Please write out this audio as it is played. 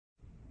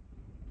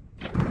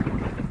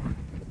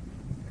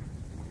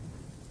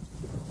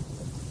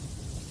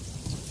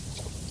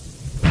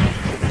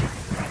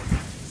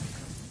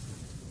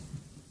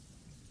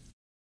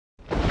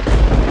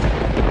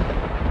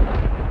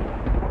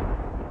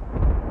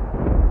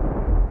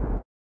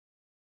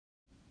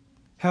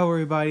Hello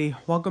everybody,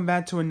 welcome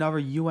back to another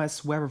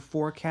U.S. weather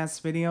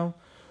forecast video.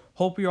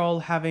 Hope you're all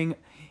having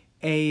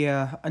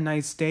a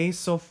nice day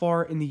so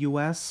far in the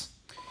U.S.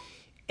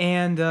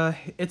 And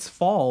it's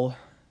fall,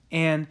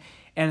 and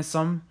and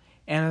some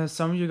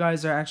some of you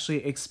guys are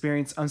actually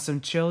experiencing some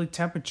chilly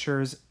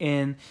temperatures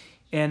in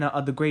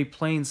the Great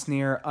Plains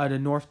near the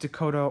North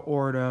Dakota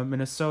or the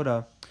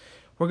Minnesota.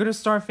 We're gonna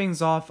start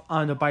things off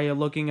by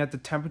looking at the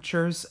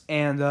temperatures,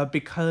 and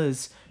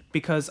because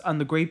on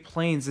the Great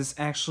Plains is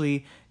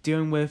actually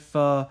dealing with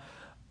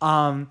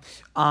on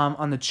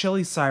the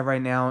chilly side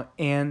right now,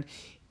 and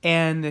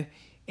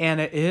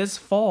it is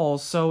fall,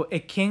 so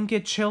it can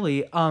get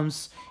chilly. And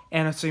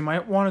so you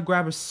might want to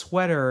grab a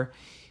sweater,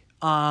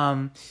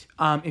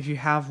 if you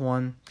have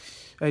one.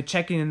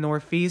 Checking the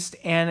Northeast,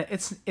 and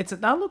it's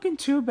not looking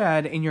too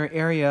bad in your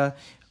area.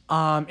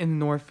 In the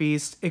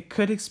Northeast, it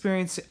could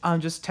experience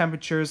just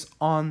temperatures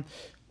on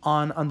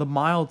the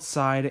mild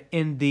side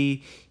in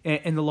the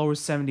lower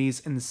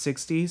 70s and the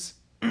 60s.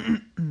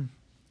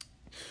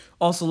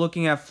 Also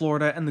looking at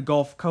Florida and the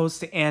Gulf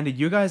Coast, and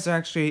you guys are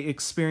actually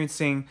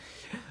experiencing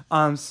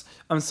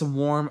some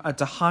warm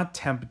to hot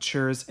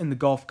temperatures in the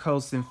Gulf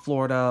Coast in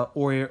Florida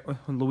or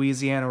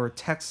Louisiana or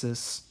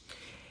Texas.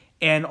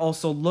 And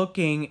also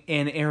looking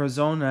in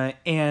Arizona,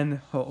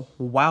 and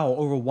wow,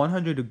 over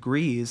 100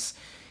 degrees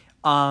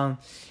in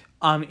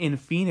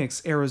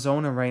Phoenix,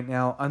 Arizona right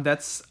now. And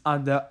that's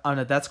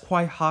that's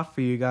quite hot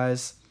for you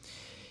guys.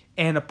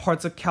 And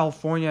parts of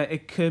California,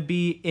 it could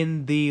be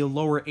in the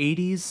lower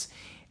 80s,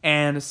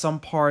 and some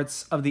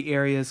parts of the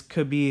areas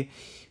could be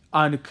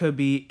in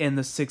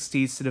the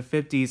 60s to the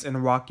 50s in the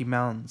Rocky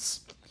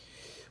Mountains.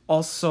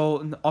 Also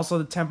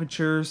the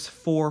temperatures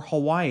for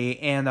Hawaii,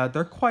 and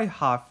they're quite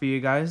hot for you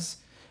guys,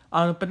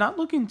 but not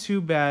looking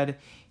too bad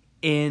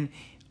in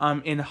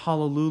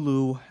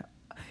Honolulu.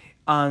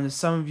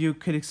 Some of you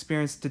could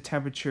experience the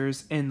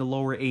temperatures in the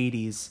lower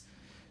 80s.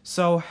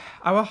 So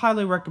I would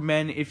highly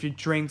recommend, if you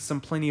drink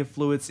plenty of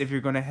fluids, if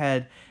you're going to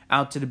head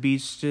out to the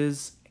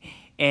beaches,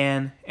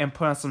 and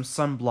put on some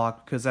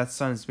sunblock, because that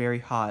sun is very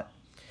hot.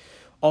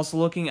 Also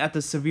looking at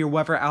the severe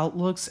weather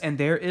outlooks, and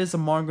there is a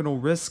marginal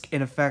risk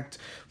in effect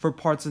for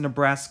parts of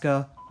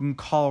Nebraska,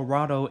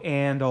 Colorado,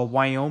 and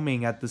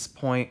Wyoming at this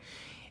point.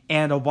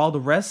 And while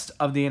the rest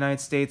of the United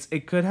States,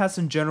 it could have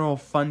some general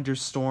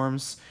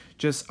thunderstorms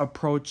just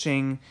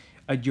approaching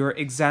your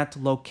exact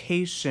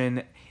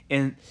location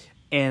in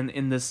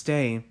this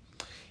day.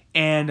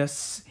 And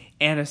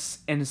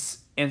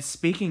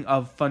speaking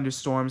of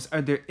thunderstorms,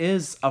 there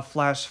is a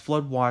flash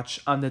flood watch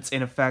that's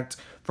in effect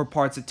for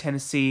parts of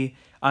Tennessee,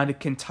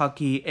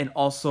 Kentucky, and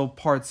also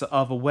parts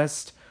of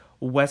west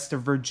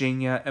of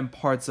Virginia and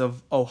parts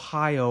of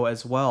Ohio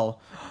as well.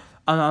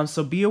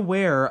 So be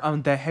aware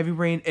that heavy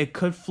rain, it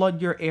could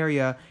flood your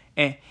area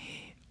in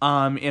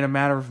a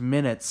matter of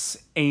minutes,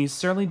 and you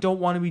certainly don't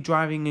want to be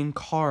driving in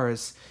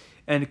cars,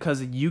 and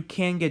because you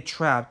can get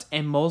trapped,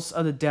 and most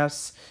of the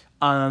deaths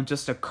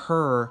just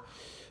occur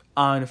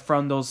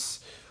from those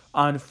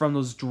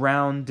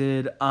drowned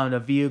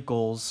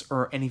vehicles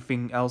or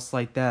anything else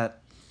like that.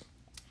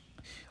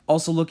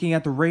 Also looking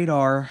at the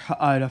radar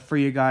for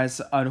you guys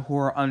who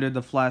are under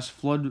the flash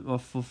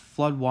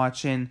flood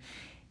watch, and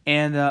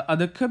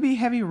there could be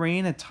heavy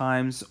rain at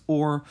times,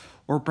 or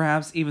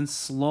perhaps even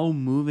slow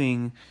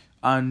moving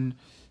on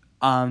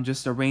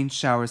just the rain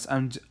showers.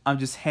 I'm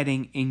just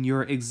heading in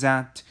your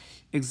exact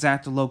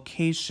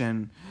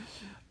location.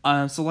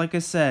 So like I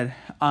said,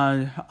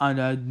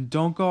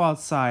 don't go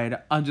outside.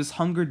 Just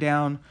hunker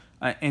down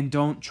and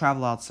don't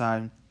travel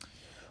outside.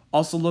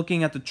 Also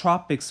looking at the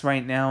tropics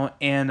right now,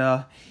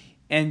 and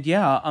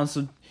yeah,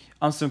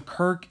 so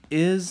Kirk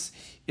is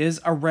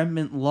a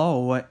remnant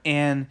low,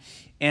 and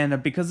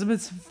because of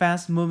its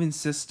fast moving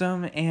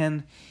system,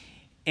 and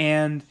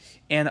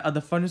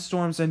the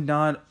thunderstorms are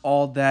not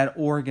all that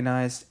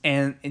organized,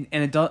 and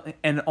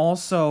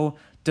also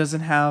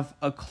doesn't have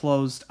a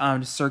closed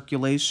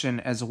circulation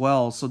as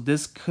well. So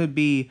this could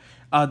be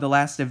the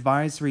last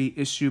advisory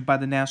issued by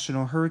the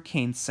National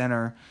Hurricane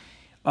Center.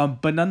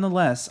 But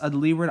nonetheless, the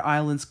Leeward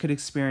Islands could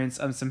experience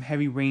some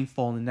heavy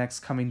rainfall in the next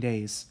coming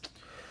days.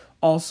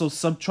 Also,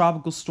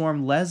 subtropical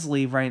storm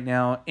Leslie right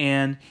now,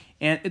 and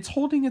it's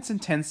holding its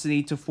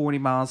intensity to 40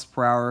 miles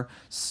per hour,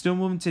 still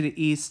moving to the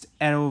east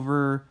at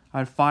over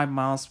 5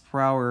 miles per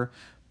hour,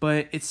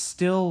 but it's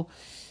still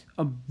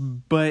over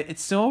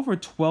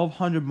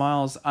 1,200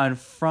 miles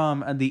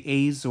from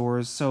the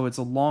Azores, so it's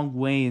a long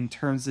way in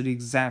terms of the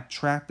exact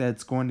track that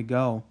it's going to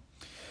go.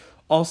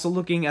 Also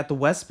looking at the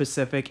West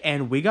Pacific,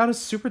 and we got a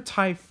super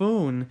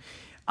typhoon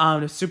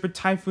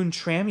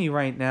Trammy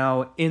right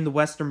now in the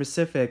Western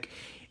Pacific,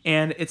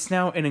 and it's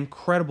now an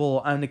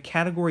incredible the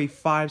Category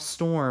 5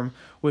 storm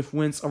with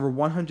winds over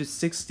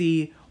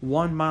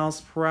 161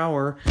 miles per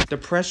hour. The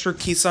pressure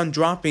keeps on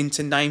dropping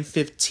to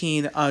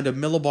 915 the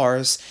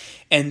millibars,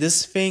 and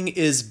this thing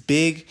is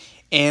big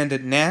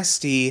and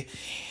nasty.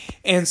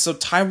 And so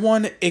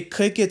Taiwan, it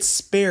could get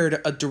spared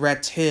a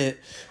direct hit,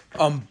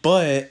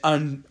 but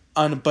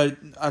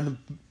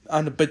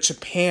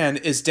Japan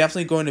is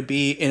definitely going to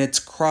be in its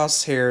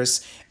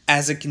crosshairs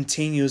as it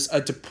continues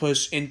to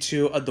push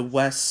into the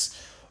west,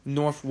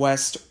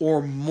 northwest, or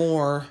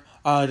more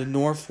the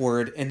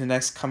northward in the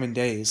next coming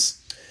days.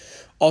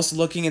 Also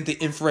looking at the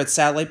infrared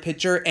satellite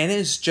picture, and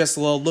it's just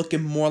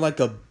looking more like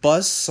a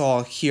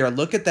buzzsaw here.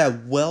 Look at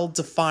that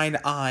well-defined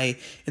eye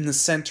in the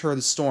center of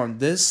the storm.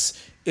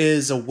 This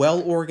is a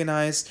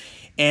well-organized,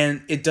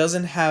 and it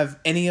doesn't have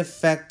any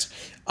effect,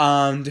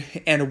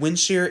 and wind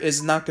shear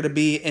is not going to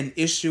be an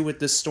issue with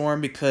this storm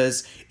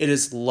because it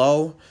is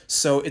low,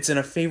 so it's in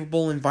a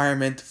favorable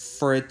environment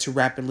for it to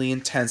rapidly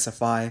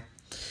intensify.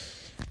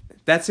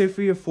 That's it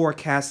for your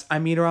forecast.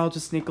 I'm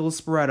meteorologist Nicholas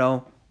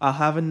Barretto. I'll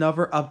have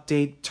another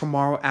update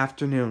tomorrow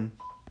afternoon.